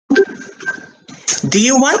Do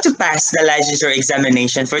you want to pass the licensure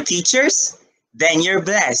examination for teachers? Then you're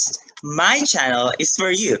blessed. My channel is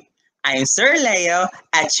for you. I am Sir Leo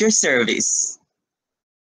at your service.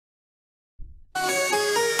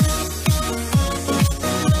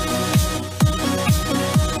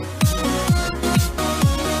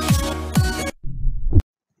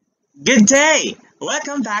 Good day!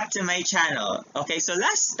 Welcome back to my channel. Okay, so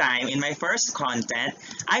last time in my first content,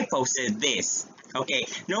 I posted this. Okay,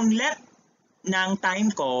 nung LET ng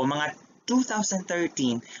time ko, mga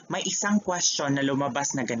 2013, may isang question na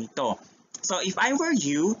lumabas na ganito. So if I were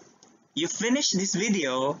you finish this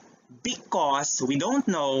video because we don't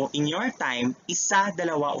know in your time, isa,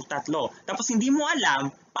 dalawa o tatlo. Tapos hindi mo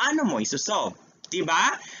alam paano mo isusolve.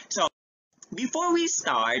 Diba? So, before we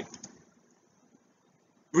start,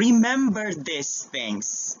 remember these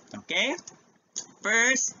things. Okay?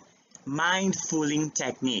 First, mindfulling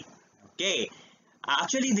technique. Okay.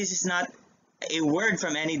 Actually, this is not a word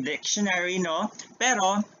from any dictionary, no?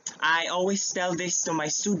 Pero, I always tell this to my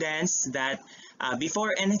students that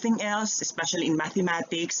before anything else, especially in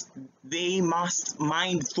mathematics, they must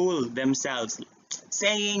mindful themselves.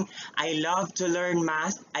 Saying, I love to learn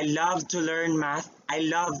math, I love to learn math, I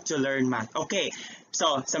love to learn math. Okay,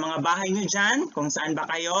 so sa mga bahay nyo dyan, kung saan ba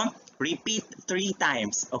kayo, repeat 3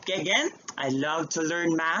 times. Okay, again, I love to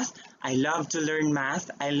learn math, I love to learn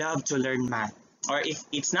math, I love to learn math. Or if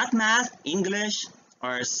it's not math, English,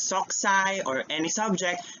 or SOCSI, or any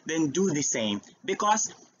subject, then do the same. Because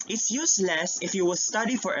it's useless if you will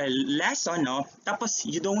study for a lesson, no? Tapos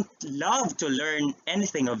you don't love to learn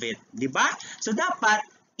anything of it, diba? So dapat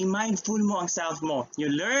i-mindful mo ang self mo. You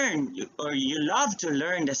learn, or you love to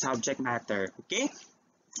learn the subject matter, okay?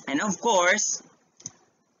 And of course,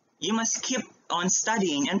 you must keep on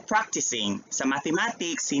studying and practicing. Sa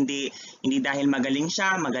mathematics, hindi dahil magaling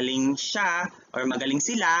siya, or magaling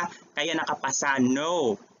sila, kaya nakapasa.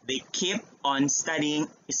 No, they keep on studying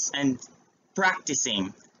and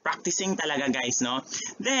practicing. Practicing talaga, guys, no?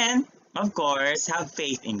 Then, of course, have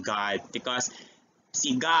faith in God because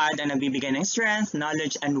si God ang nagbibigay ng strength,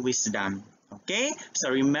 knowledge, and wisdom. Okay? So,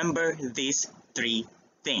 remember these 3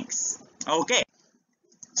 things. Okay.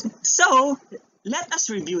 So, let us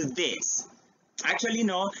review this. Actually,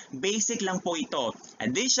 no, basic lang po ito.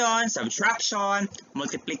 Addition, subtraction,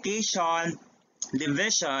 multiplication,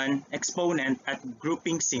 division, exponent, at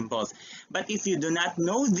grouping symbols. But if you do not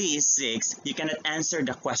know these 6, you cannot answer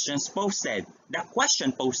the questions posted. The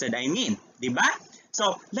question posted, I mean. Diba?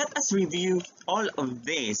 So, let us review all of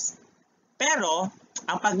this. Pero,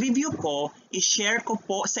 ang pag-review ko, i-share ko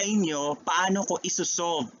po sa inyo paano ko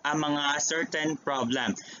isusolve ang mga certain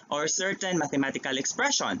problem or certain mathematical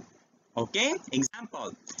expression. Okay?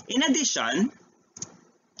 Example. In addition,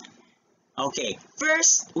 okay,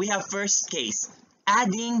 first, we have first case,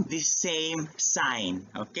 adding the same sign.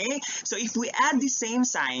 Okay? So, if we add the same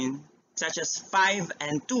sign, such as 5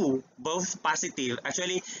 and 2, both positive,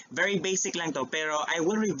 actually, very basic lang to, pero I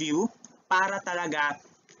will review para talaga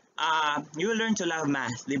you will learn to love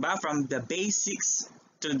math, diba? From the basics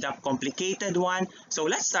to the complicated one. So,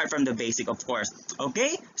 let's start from the basic, of course.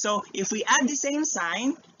 Okay? So, if we add the same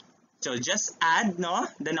sign, so just add, no,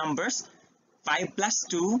 the numbers, 5 plus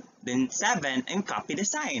 2, then 7, and copy the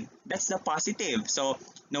sign. That's the positive. So,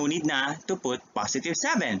 no need na to put positive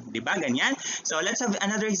 7. Diba? Ganyan. So, let's have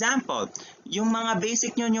another example. Yung mga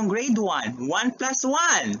basic nyo yung grade 1, 1 plus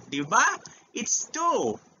 1. Diba? It's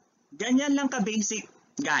 2. Ganyan lang ka-basic,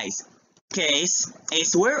 guys. Case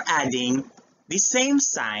is we're adding the same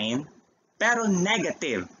sign, pero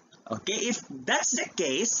negative. Okay? If that's the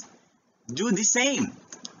case, do the same.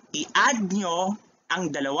 I-add nyo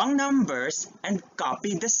ang dalawang numbers and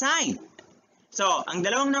copy the sign. So, ang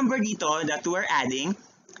dalawang number dito that we're adding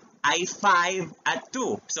ay 5 at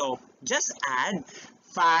 2. So, just add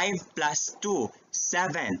 5 plus 2,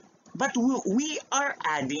 7. But we are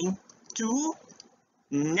adding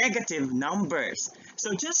 2 negative numbers.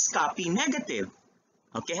 So, just copy negative.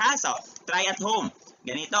 Okay ha? So, try at home.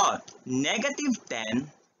 Ganito, negative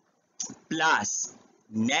 10 plus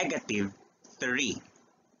negative 3.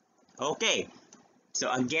 Okay, so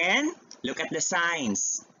again, look at the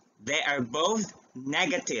signs. They are both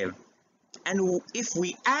negative. And if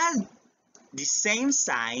we add the same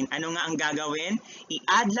sign, ano nga ang gagawin?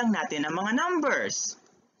 I-add lang natin ang mga numbers.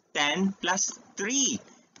 10 plus 3,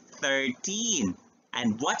 13.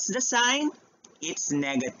 And what's the sign? It's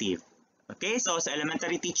negative. Okay, so sa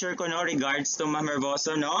elementary teacher ko, no, regards to Ma'am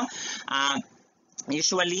Herboso, no,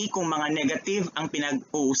 usually, kung mga negative ang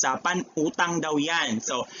pinag-uusapan, utang daw yan.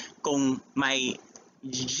 So, kung may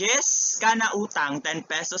 10 ka na utang, 10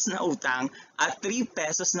 pesos na utang, at 3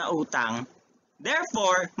 pesos na utang,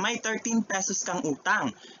 Therefore, may 13 pesos kang utang.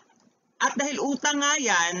 At dahil utang nga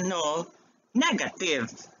yan, no, negative.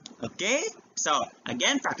 Okay? So,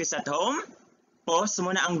 again, practice at home. Pause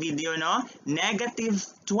muna ang video, no? Negative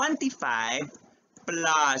 25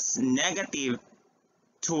 plus negative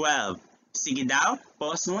 12. Sige daw,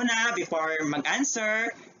 pause muna before mag-answer.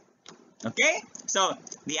 Okay? So,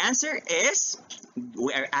 the answer is,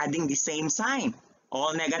 we are adding the same sign.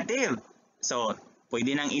 All negative. So,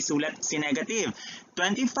 pwede nang isulat si negative.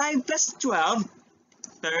 25 plus 12,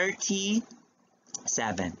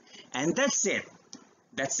 37. And that's it.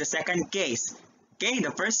 That's the second case. Okay,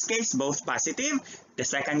 the first case, both positive. The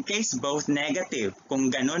second case, both negative.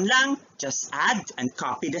 Kung ganun lang, just add and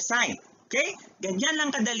copy the sign. Okay? Ganyan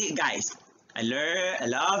lang kadali, guys. I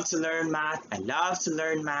love to learn math. I love to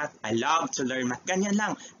learn math. I love to learn math. Ganyan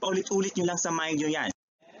lang. Paulit-ulit nyo lang sa mind nyo yan.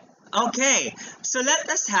 Okay, so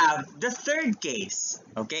let us have the third case.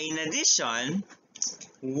 Okay, in addition,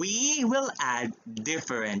 we will add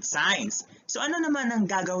different signs. So ano naman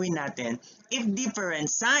ang gagawin natin if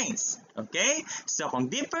different signs? Okay, so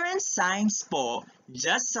kung different signs po,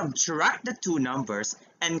 just subtract the two numbers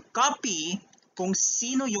and copy kung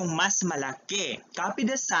sino yung mas malaki. Copy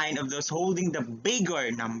the sign of those holding the bigger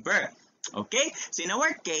number. Okay? So in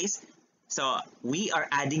our case, so we are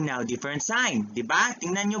adding now different sign. Diba?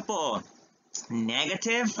 Tingnan nyo po.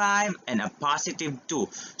 Negative 5 and a positive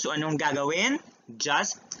 2. So anong gagawin?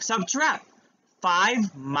 Just subtract.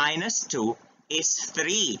 5 minus 2 is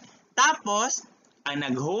 3. Tapos, ang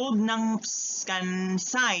nag-hold ng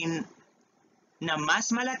sign na mas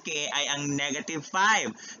malaki ay ang negative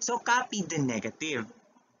 5. So, copy the negative.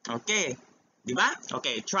 Okay. Diba?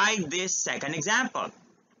 Okay, try this second example.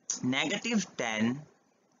 Negative 10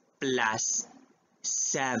 plus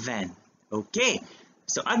 7. Okay.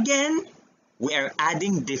 So, again, we are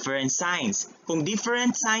adding different signs. Kung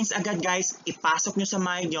different signs agad, guys, ipasok nyo sa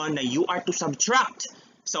mind nyo na you are to subtract.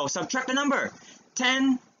 So, subtract the number.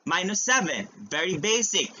 10 minus 7. Very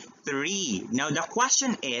basic. 3. Now, the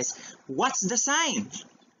question is, what's the sign?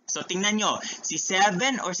 So, tingnan nyo, si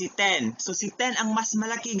 7 or si 10. So, si 10 ang mas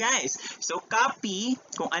malaki, guys. So, copy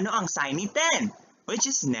kung ano ang sign ni 10, which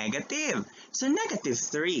is negative. So, negative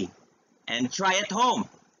 3. And try at home.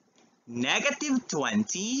 Negative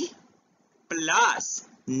 20 plus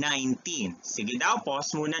 19. Sige daw,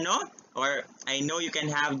 pause muna, no? Or, I know you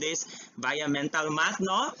can have this via mental math,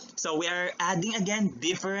 no? So, we are adding again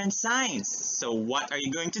different signs. So, what are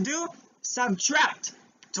you going to do? Subtract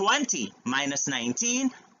 20 minus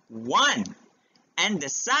 19, 1. And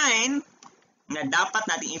the sign na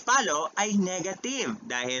dapat natin i-follow ay negative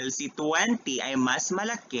dahil si 20 ay mas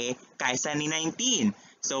malaki kaysa ni 19.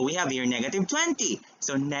 So, we have here negative 20.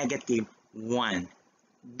 So, negative 1.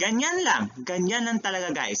 Ganyan lang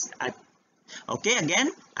talaga, guys. At okay, again,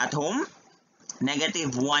 at home,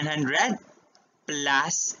 negative 100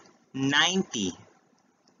 plus 90.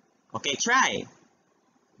 Okay, try.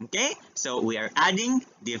 Okay, so we are adding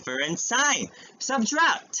different sign.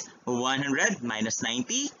 Subtract 100 minus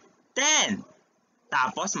 90, 10.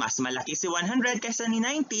 Tapos, mas malaki si 100 kaysa ni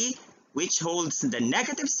 90, which holds the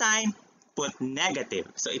negative sign, put negative.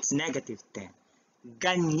 So, it's negative 10.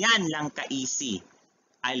 Ganyan lang ka-easy.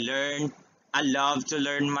 I love to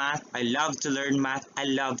learn math. I love to learn math. I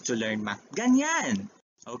love to learn math. Ganyan.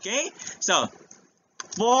 Okay? So,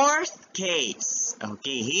 fourth case.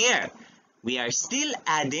 Okay, here. We are still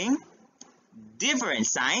adding different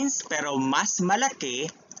signs pero mas malaki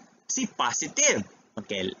si positive.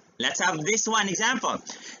 Okay, let's have this one example.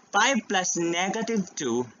 5 plus negative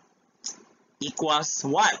 2 equals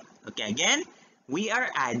what? Okay, again, we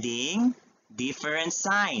are adding different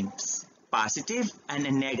signs. Positive and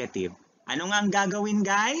a negative. Ano nga ang gagawin,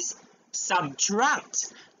 guys?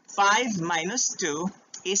 Subtract. 5 minus 2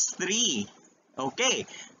 is 3. Okay.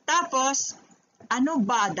 Tapos, ano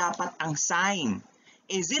ba dapat ang sign?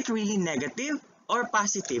 Is it really negative or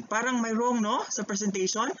positive? Parang may wrong, no? Sa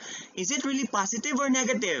presentation. Is it really positive or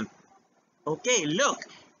negative? Okay, look.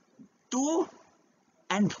 2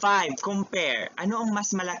 and 5, compare. Ano ang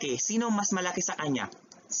mas malaki? Sino ang mas malaki sa kanya?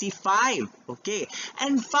 Si 5. Okay.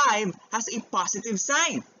 And 5 has a positive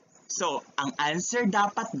sign. So, ang answer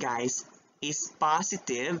dapat, guys, is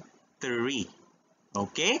positive 3.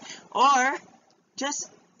 Okay? Or, just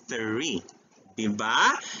 3.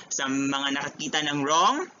 Diba? Sa mga nakakita ng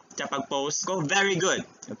wrong, sa pag-post ko, very good.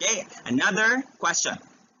 Okay? Another question.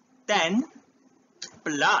 10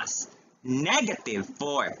 plus negative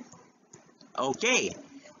 4. Okay.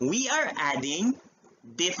 We are adding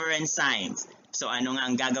different signs. So, ano nga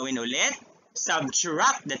ang gagawin ulit?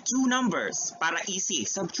 Subtract the two numbers. Para easy.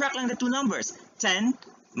 Subtract lang the two numbers. 10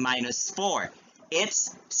 minus 4.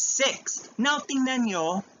 It's 6. Now, tingnan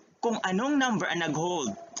nyo kung anong number ang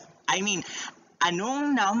nag-hold. I mean,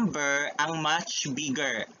 anong number ang much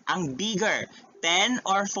bigger? Ang bigger, 10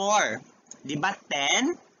 or 4? Diba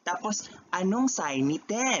 10? Tapos, anong sign ni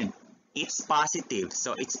 10? It's positive.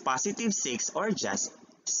 So, it's positive 6 or just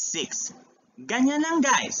 6. Ganyan lang,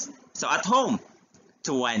 guys. So, at home,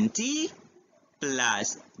 20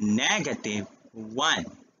 plus negative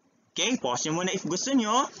 1. Okay, pause nyo muna if gusto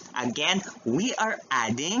nyo. Again, we are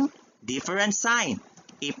adding different sign.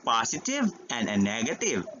 A positive and a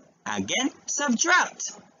negative. Again,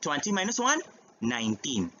 subtract. 20 minus 1,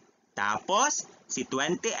 19. Tapos, si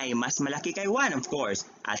 20 ay mas malaki kay 1, of course.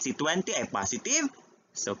 At si 20 ay positive,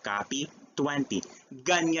 so copy 20.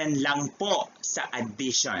 Ganyan lang po sa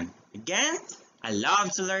addition. Again, I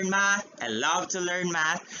love to learn math. I love to learn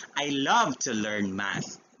math. I love to learn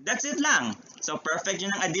math. That's it lang. So, perfect yun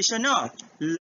ang addition, no?